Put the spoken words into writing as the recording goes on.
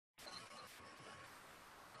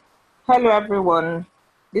Hello everyone,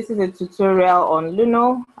 this is a tutorial on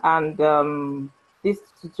Luno, and this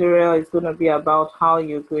tutorial is going to be about how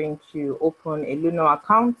you're going to open a Luno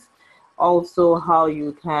account, also how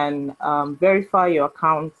you can verify your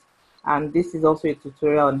account, and this is also a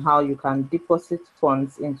tutorial on how you can deposit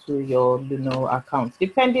funds into your Luno account.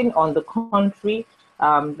 Depending on the country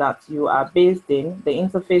that you are based in, the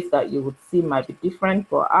interface that you would see might be different,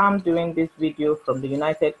 but I'm doing this video from the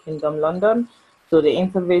United Kingdom, London. So the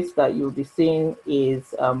interface that you'll be seeing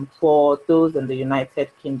is for those in the United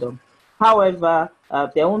Kingdom. However,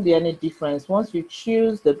 there won't be any difference. Once you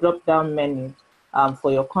choose the drop-down menu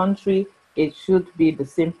for your country, it should be the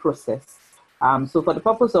same process. So for the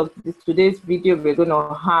purpose of today's video, we're going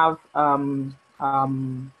to have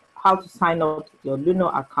how to sign up your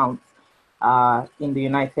Luno account in the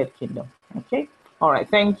United Kingdom. Okay. All right.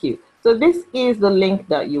 Thank you. So this is the link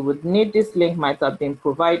that you would need. This link might have been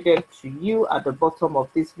provided to you at the bottom of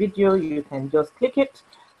this video. You can just click it,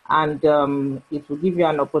 and it will give you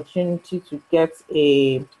an opportunity to get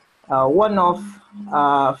a one-off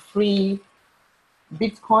free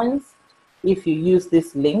Bitcoins if you use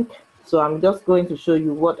this link. So I'm just going to show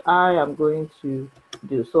you what I am going to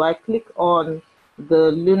do. So I click on the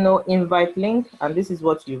Luno invite link, and this is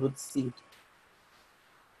what you would see.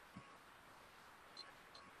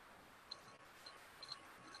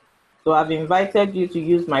 So I've invited you to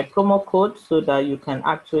use my promo code so that you can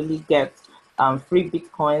actually get free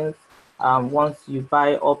Bitcoins once you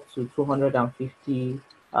buy up to 250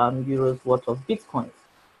 euros worth of Bitcoins.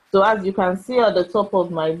 So as you can see at the top of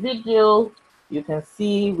my video, you can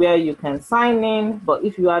see where you can sign in. But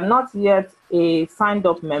if you are not yet a signed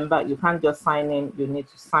up member, you can't just sign in, you need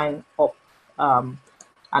to sign up. And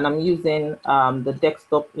I'm using the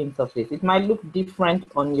desktop interface. It might look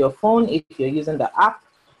different on your phone if you're using the app.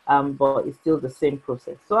 But it's still the same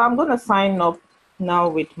process. So I'm going to sign up now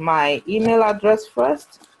with my email address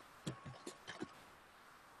first.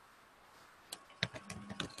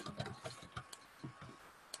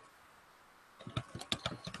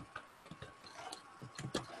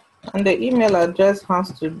 And the email address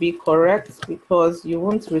has to be correct because you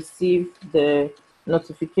won't receive the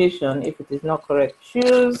notification if it is not correct.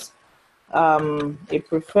 Choose a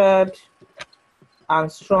preferred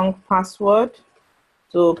and strong password.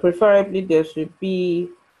 So preferably there should be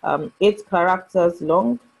 8 characters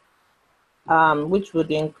long, which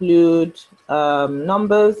would include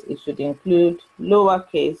numbers. It should include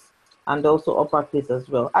lowercase and also uppercase as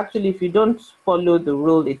well. Actually, if you don't follow the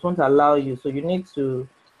rule, it won't allow you. So you need to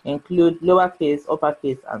include lowercase,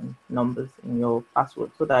 uppercase, and numbers in your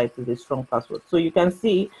password so that it is a strong password. So you can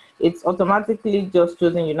see it's automatically just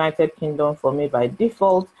choosing United Kingdom for me by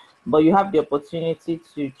default, but you have the opportunity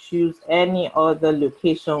to choose any other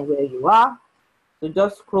location where you are. So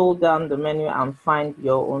just scroll down the menu and find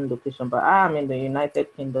your own location. But I am in the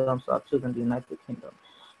United Kingdom, so I've chosen the United Kingdom.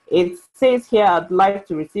 It says here, I'd like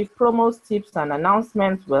to receive promos, tips, and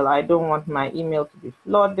announcements. Well, I don't want my email to be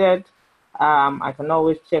flooded. I can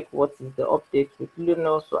always check what is the update with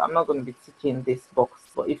Luno, so I'm not going to be ticking this box.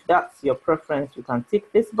 But if that's your preference, you can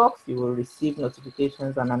tick this box. You will receive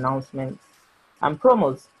notifications and announcements and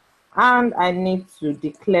promos. And I need to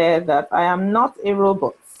declare that I am not a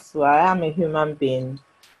robot, so I am a human being,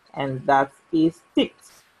 and that is ticked.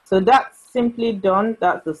 So that's simply done.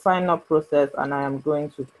 That's the sign up process, and I am going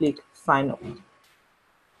to click sign up.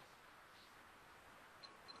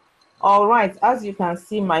 All right, as you can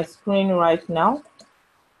see my screen right now,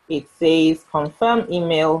 it says confirm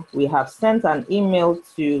email. We have sent an email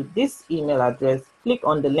to this email address. Click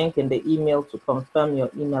on the link in the email to confirm your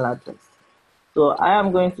email address. So I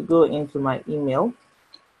am going to go into my email,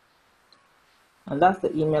 and that's the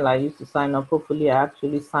email I used to sign up. Hopefully I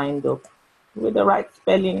actually signed up with the right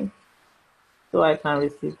spelling so I can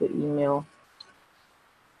receive the email.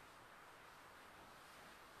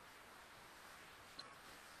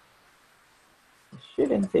 It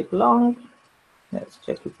shouldn't take long. Let's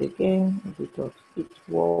check it again.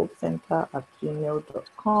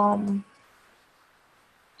 bitworldcenter@gmail.com.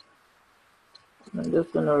 I'm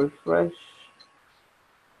just going to refresh.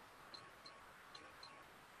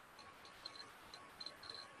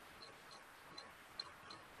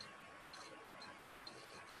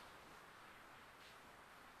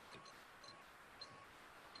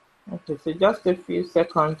 Okay, so just a few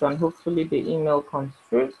seconds and hopefully the email comes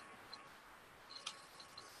through.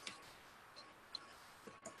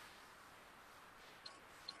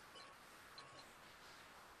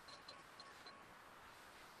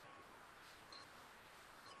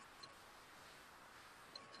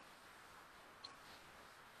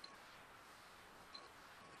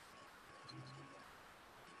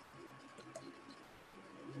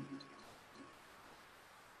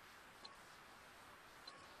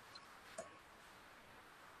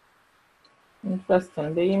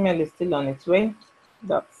 Interesting. The email is still on its way.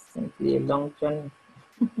 That's simply a long journey.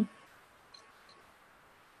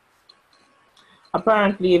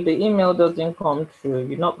 Apparently, if the email doesn't come through,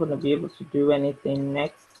 you're not going to be able to do anything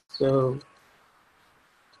next. So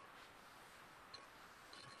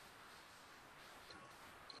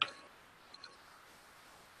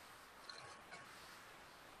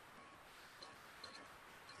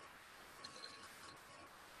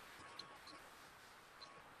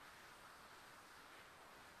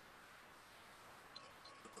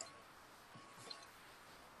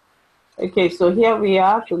okay, so here we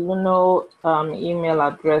are. The Luno email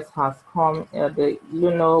address has come. The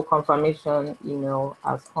Luno confirmation email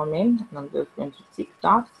has come in, and I'm just going to tick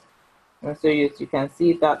that. And so you can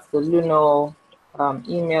see that's the Luno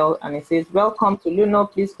email, and it says, "Welcome to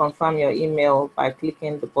Luno. Please confirm your email by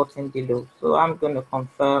clicking the button below." So I'm going to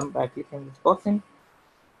confirm by clicking this button.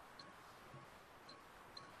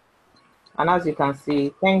 And as you can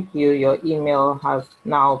see, thank you, your email has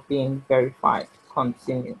now been verified.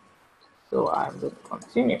 Continue. So I'm going to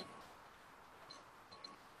continue.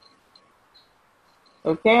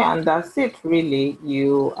 Okay, and that's it really.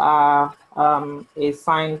 You are a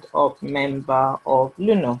signed up member of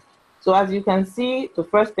Luno. So as you can see, the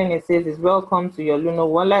first thing it says is welcome to your Luno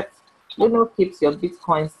wallet. Luno keeps your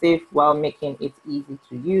Bitcoin safe while making it easy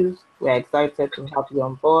to use. We're excited to have you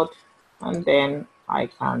on board. And then I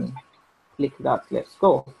can click that, let's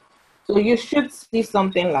go. So you should see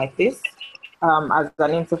something like this as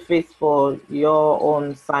an interface for your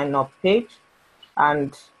own sign up page.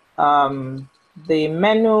 And the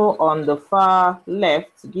menu on the far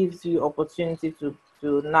left gives you opportunity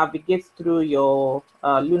to navigate through your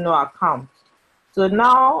Luno account. So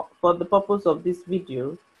now, for the purpose of this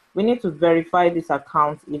video, we need to verify this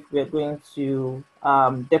account if we're going to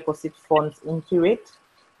deposit funds into it.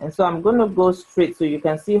 And so I'm going to go straight. So you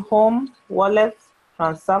can see home, wallets,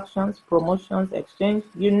 transactions, promotions, exchange.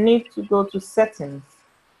 You need to go to settings.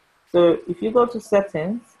 So if you go to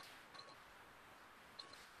settings,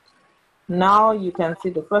 now you can see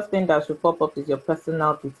the first thing that should pop up is your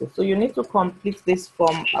personal details. So you need to complete this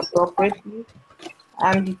form appropriately.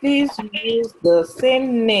 And please use the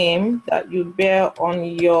same name that you bear on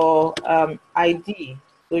your ID.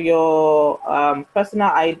 So your personal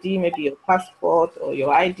ID, maybe your passport or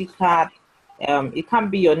your ID card. It can't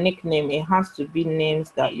be your nickname. It has to be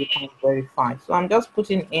names that you can verify. So I'm just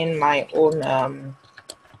putting in my own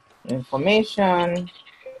information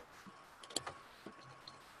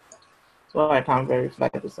so I can verify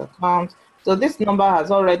this account. So this number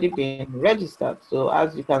has already been registered. So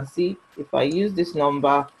as you can see, if I use this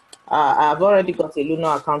number, I've already got a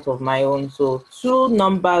Luno account of my own. So two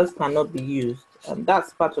numbers cannot be used. And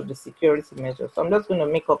that's part of the security measure. So I'm just going to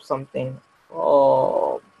make up something.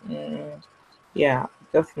 Yeah,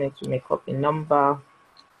 just need to make up a number.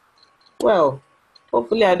 Well,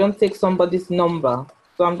 hopefully I don't take somebody's number.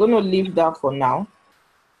 So I'm going to leave that for now.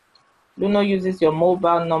 Luno uses your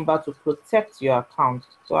mobile number to protect your account.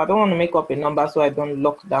 So I don't want to make up a number so I don't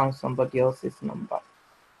lock down somebody else's number.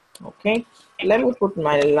 Okay, let me put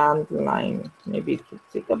my landline, maybe to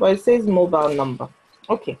take it, but it says mobile number.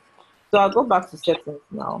 Okay, so I'll go back to settings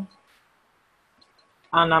now.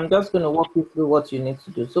 And I'm just going to walk you through what you need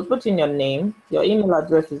to do. So put in your name, your email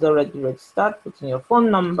address is already registered, put in your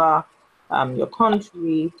phone number, your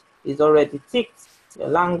country is already ticked, your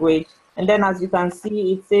language. And then as you can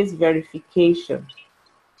see, it says verification.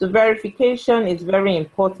 So verification is very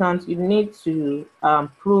important. You need to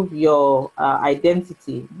prove your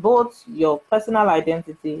identity, both your personal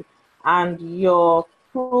identity and your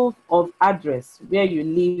proof of address where you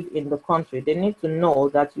live in the country. They need to know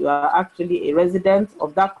that you are actually a resident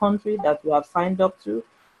of that country that you have signed up to.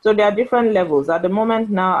 So there are different levels. At the moment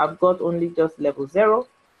now, I've got only just level 0,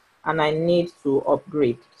 and I need to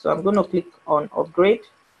upgrade. So I'm going to click on upgrade.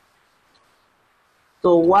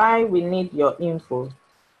 So why we need your info?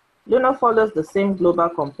 Luno follows the same global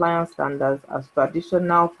compliance standards as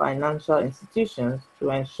traditional financial institutions to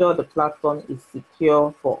ensure the platform is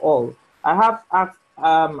secure for all. I have asked,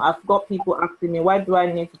 I've got people asking me, why do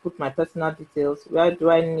I need to put my personal details? Why do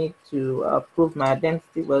I need to prove my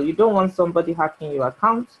identity? Well, you don't want somebody hacking your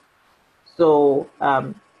account. So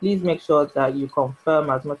please make sure that you confirm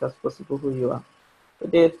as much as possible who you are. So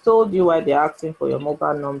they've told you why they're asking for your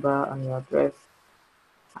mobile number and your address.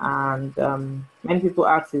 And many people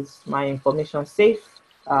ask, is my information safe?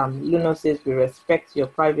 Luno says we respect your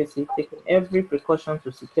privacy, taking every precaution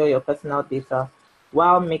to secure your personal data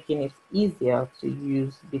while making it easier to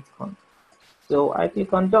use Bitcoin. So I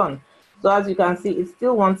click on done. So as you can see, it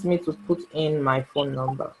still wants me to put in my phone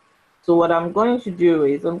number. So what I'm going to do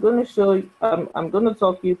is I'm going to show you, I'm going to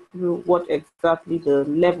talk you through what exactly the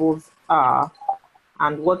levels are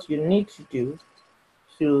and what you need to do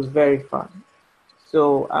to verify.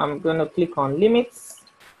 So I'm going to click on limits.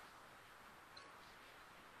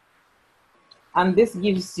 And this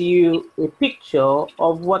gives you a picture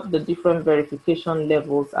of what the different verification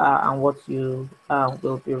levels are and what you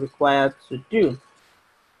will be required to do.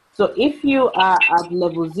 So if you are at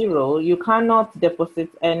level 0, you cannot deposit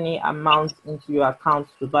any amount into your account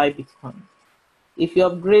to buy Bitcoin. If you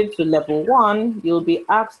upgrade to level 1, you'll be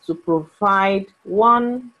asked to provide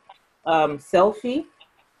one selfie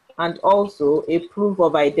and also a proof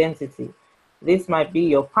of identity. This might be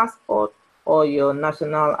your passport or your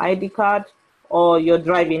national ID card or your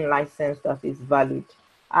driving license that is valid.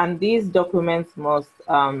 And these documents must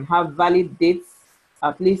have valid dates,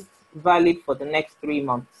 at least valid for the next 3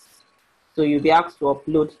 months. So you'll be asked to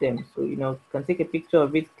upload them. So, you can take a picture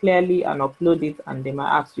of it clearly and upload it, and they might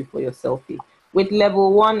ask you for your selfie. With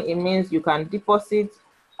level 1, it means you can deposit,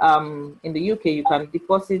 in the UK, you can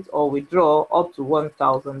deposit or withdraw up to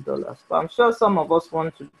 $1,000. But I'm sure some of us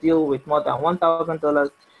want to deal with more than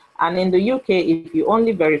 $1,000. And in the UK, if you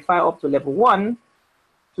only verify up to level 1,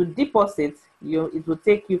 to deposit, it will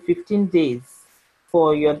take you 15 days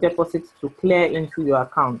for your deposit to clear into your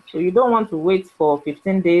account. So you don't want to wait for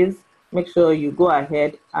 15 days. Make sure you go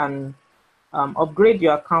ahead and upgrade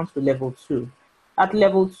your account to level 2. At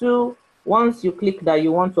level 2, once you click that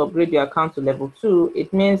you want to upgrade your account to level 2,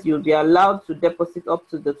 it means you'll be allowed to deposit up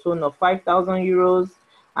to the tune of 5,000 euros,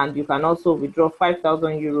 and you can also withdraw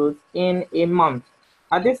 5,000 euros in a month.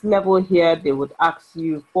 At this level here, they would ask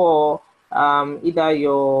you for either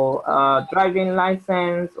your driving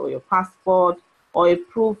license or your passport or a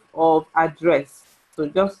proof of address. So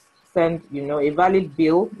just send, a valid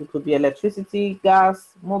bill. It could be electricity, gas,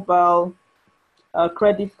 mobile,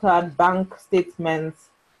 credit card, bank statements.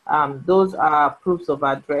 Those are proofs of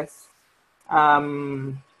address.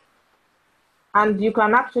 And you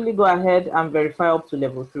can actually go ahead and verify up to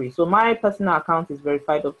level 3. So my personal account is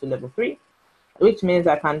verified up to level 3, which means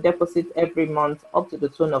I can deposit every month up to the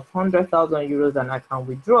tune of 100,000 euros, and I can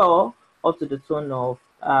withdraw up to the tune of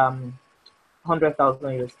 100,000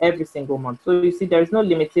 euros every single month. So you see, there is no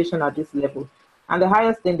limitation at this level. And the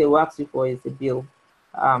highest thing they will ask you for is a bill.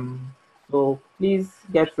 So please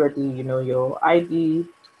get ready, your ID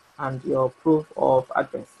and your proof of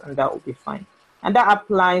address, and that will be fine. And that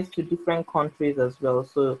applies to different countries as well.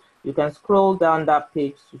 So you can scroll down that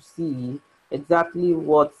page to see exactly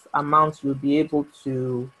what amounts you'll be able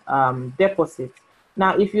to deposit.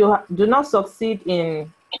 Now, if you do not succeed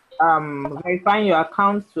in verifying your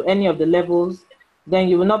account to any of the levels, then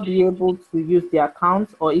you will not be able to use the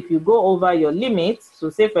account. Or if you go over your limit, so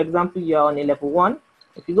say for example you're on a level 1,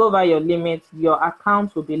 if you go over your limit, your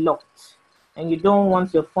account will be locked, and you don't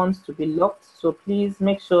want your funds to be locked. So please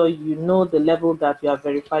make sure you know the level that you have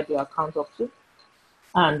verified your account up to,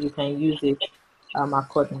 and you can use it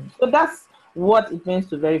accordingly. So that's what it means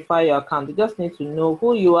to verify your account. You just need to know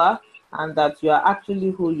who you are and that you are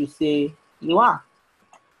actually who you say you are.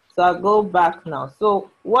 So I'll go back now.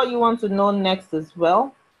 So what you want to know next as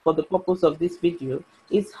well, for the purpose of this video,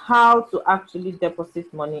 is how to actually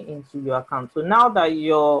deposit money into your account. So now that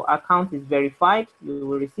your account is verified, you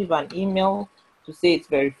will receive an email to say it's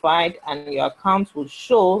verified, and your account will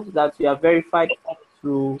show that you are verified up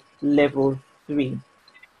to level 3.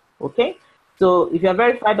 Okay, so if you're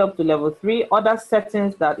verified up to level 3, other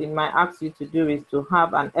settings that it might ask you to do is to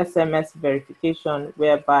have an SMS verification,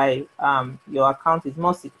 whereby your account is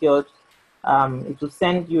more secured. It will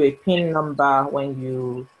send you a PIN number when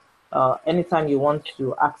you, anytime you want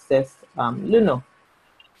to access Luno.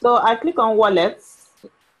 So I click on wallets.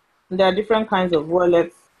 There are different kinds of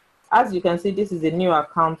wallets. As you can see, this is a new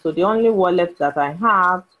account. So the only wallet that I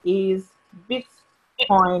have is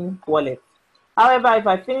Bitcoin wallet. However, if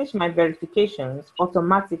I finish my verifications,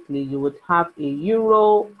 automatically you would have a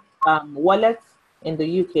Euro wallet in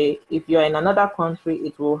the UK. If you're in another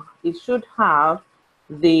country, it should have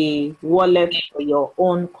the wallet for your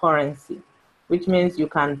own currency, which means you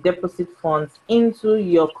can deposit funds into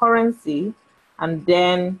your currency and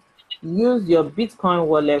then use your Bitcoin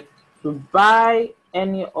wallet to buy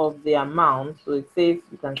any of the amounts. So it says,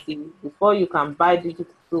 you can see, before you can buy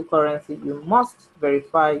digital currency, you must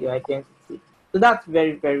verify your identity. So that's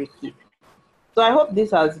very, very key. So I hope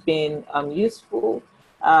this has been useful.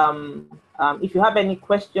 If you have any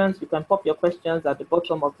questions, you can pop your questions at the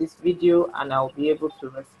bottom of this video, and I'll be able to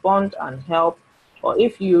respond and help. Or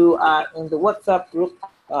if you are in the WhatsApp group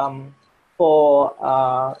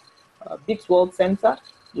for Bitworld Center,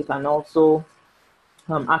 you can also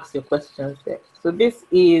ask your questions there. So this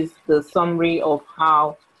is the summary of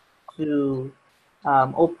how to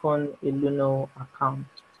open a Luno account.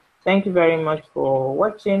 Thank you very much for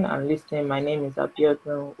watching and listening. My name is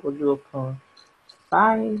Abiodun Oluokun.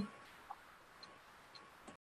 Bye.